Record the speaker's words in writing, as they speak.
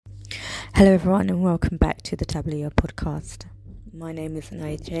Hello everyone and welcome back to the Tablia podcast. My name is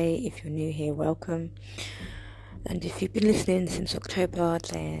Niyahjay. If you're new here, welcome. And if you've been listening since October,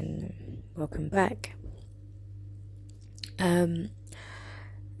 then welcome back.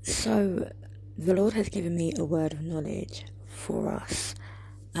 So the Lord has given me a word of knowledge for us.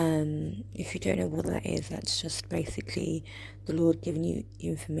 If you don't know what that is, that's just basically the Lord giving you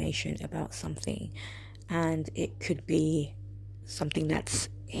information about something, and it could be something that's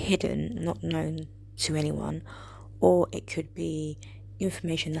hidden, not known to anyone, or it could be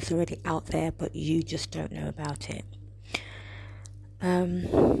information that's already out there but you just don't know about it.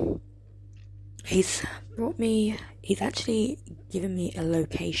 He's actually given me a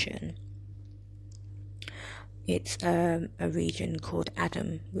location. It's a region called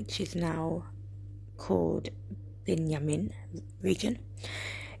Adam, which is now called Binyamin region.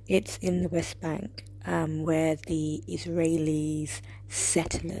 It's in the West Bank, where the Israelis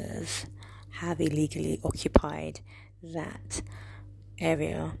settlers have illegally occupied that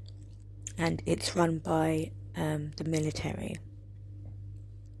area, and it's run by the military.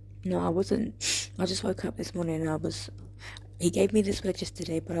 No, I just woke up this morning and he gave me this word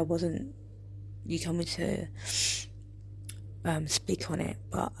yesterday, but you told me to speak on it,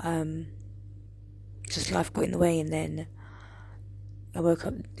 but just life got in the way, and then I woke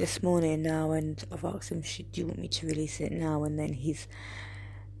up this morning now and I've asked him, do you want me to release it now? And then he's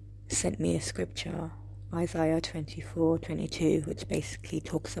sent me a scripture, Isaiah 24:22, which basically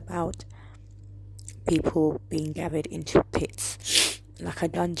talks about people being gathered into pits like a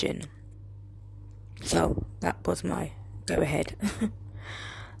dungeon. So that was my go ahead.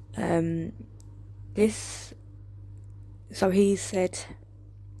 So he said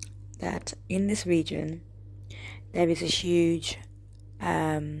that in this region there is a huge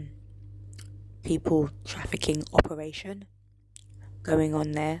people trafficking operation going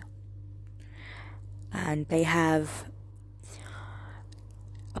on there, and they have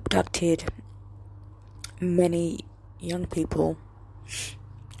abducted many young people,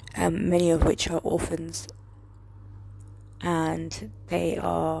 many of which are orphans, and they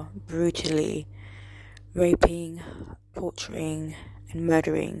are brutally raping, torturing and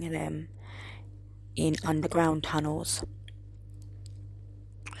murdering them in underground tunnels.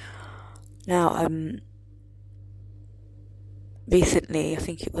 Now, recently, I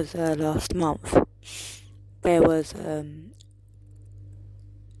think it was last month, there was the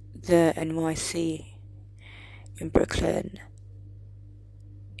NYC in Brooklyn,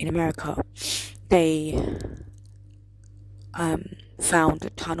 in America. They found a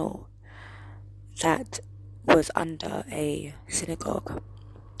tunnel that was under a synagogue.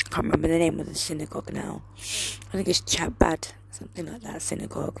 I can't remember the name of the synagogue now. I think it's Chabad, something like that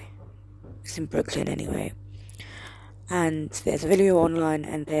synagogue. It's in Brooklyn anyway. And there's a video online,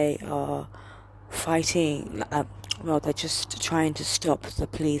 and they are fighting. They're just trying to stop the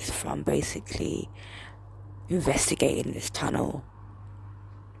police from basically investigating this tunnel.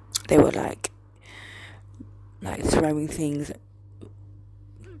 They were like throwing things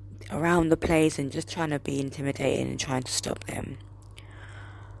around the place and just trying to be intimidating and trying to stop them.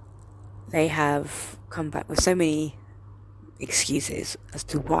 They have come back with so many excuses as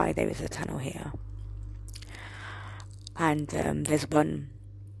to why there is a tunnel here. And there's one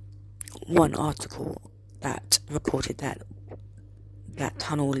article that reported that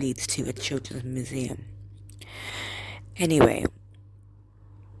tunnel leads to a children's museum. Anyway,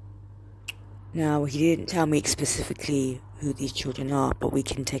 now he didn't tell me specifically who these children are, but we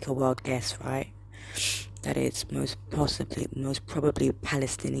can take a wild guess, right? That it's most probably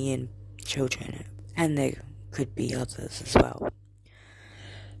Palestinian children, and there could be others as well.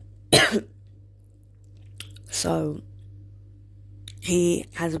 So he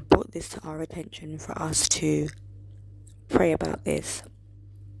has brought this to our attention for us to pray about this,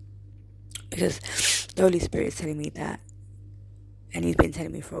 because the Holy Spirit is telling me that, and he's been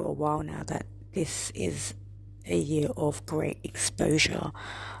telling me for a while now, that this is a year of great exposure.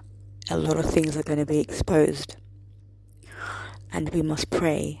 A lot of things are going to be exposed, and we must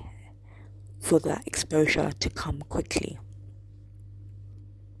pray for that exposure to come quickly,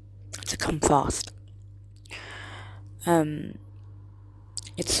 to come fast.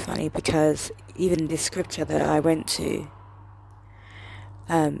 It's funny because even this scripture that I went to,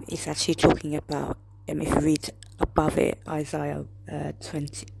 it's actually talking about, if you read above it, Isaiah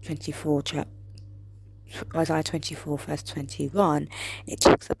 24 verse 21, it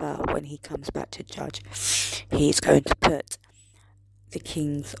talks about when he comes back to judge, he's going to put the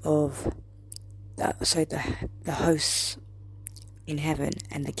kings of the hosts in heaven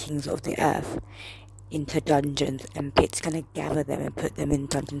and the kings of the earth into dungeons and pits, going to gather them and put them in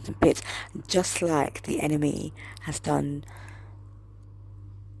dungeons and pits, just like the enemy has done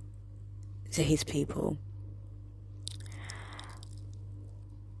to his people.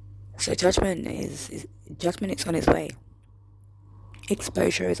 So judgment is on its way.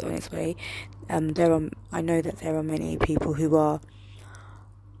 Exposure is on its way. I know that there are many people who are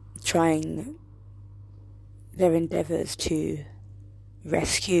trying their endeavours to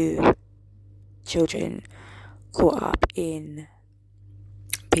rescue children caught up in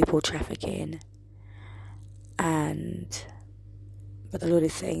people trafficking, but the Lord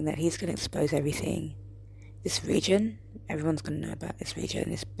is saying that He's going to expose everything. This region, everyone's going to know about this region,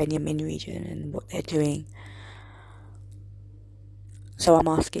 this Binyamin region, and what they're doing. So I'm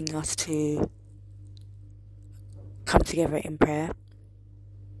asking us to come together in prayer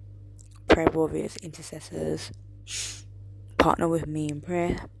warriors, intercessors, partner with me in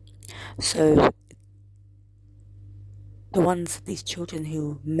prayer, so these children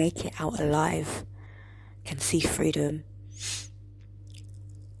who make it out alive can see freedom,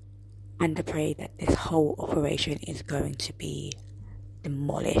 and I pray that this whole operation is going to be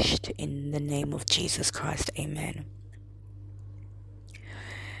demolished in the name of Jesus Christ. Amen.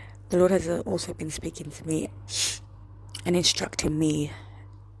 The Lord has also been speaking to me and instructing me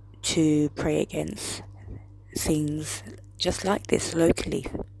to pray against things just like this locally.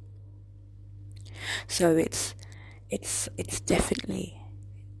 So it's definitely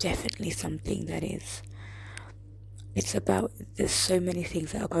something that is. It's about, there's so many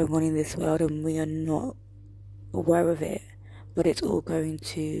things that are going on in this world and we are not aware of it, but it's all going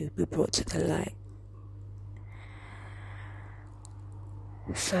to be brought to the light.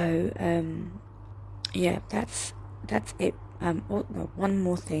 So yeah, that's it. One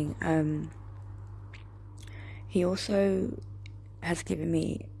more thing. He also has given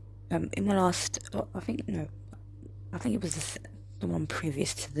me in my last, I think it was the one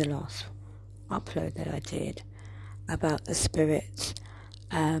previous to the last upload that I did about the spirits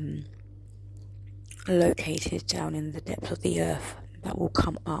located down in the depths of the earth that will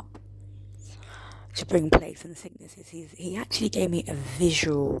come up to bring plagues and sicknesses. He actually gave me a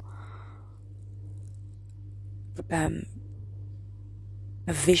visual, a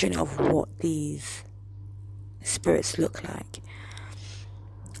vision of what these spirits look like.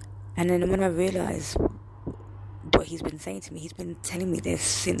 And then when I realised what he's been saying to me, he's been telling me this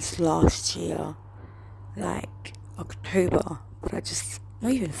since last year, like October, but I just,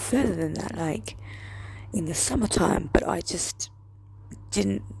 not even further than that, like in the summertime, but I just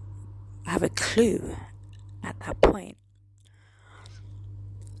didn't have a clue at that point.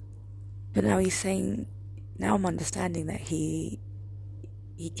 But now he's saying, now I'm understanding that he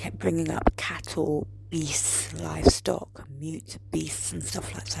kept bringing up cattle, beasts, livestock, mute beasts and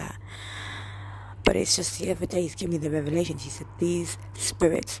stuff like that. But it's just the other day he's given me the revelation. He said these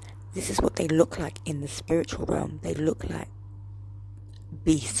spirits, this is what they look like in the spiritual realm. They look like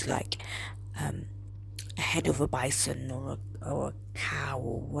beasts, like a head of a bison or a cow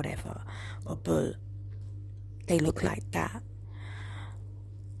or whatever, or bull. They look like that.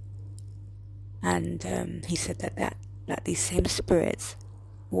 And he said that these same spirits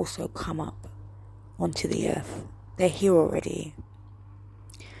also come up onto the earth. They're here already.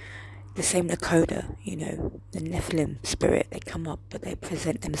 The same Nakoda, the Nephilim spirit, they come up, but they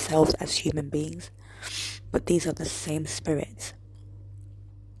present themselves as human beings. But these are the same spirits.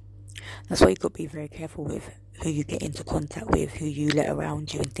 That's why you've got to be very careful with who you get into contact with, who you let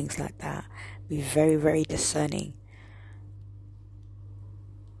around you and things like that. Be very, very discerning.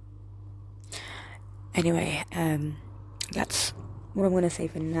 Anyway, that's what I'm going to say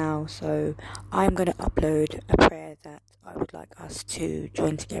for now. So I'm going to upload a prayer that I would like us to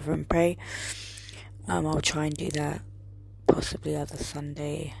join together and pray. I'll try and do that possibly either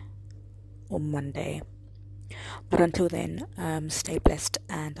Sunday or Monday. But until then, stay blessed,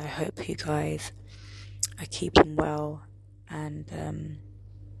 and I hope you guys are keeping well, and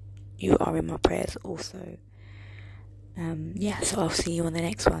you are in my prayers also. So I'll see you on the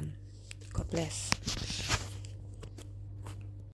next one. God bless.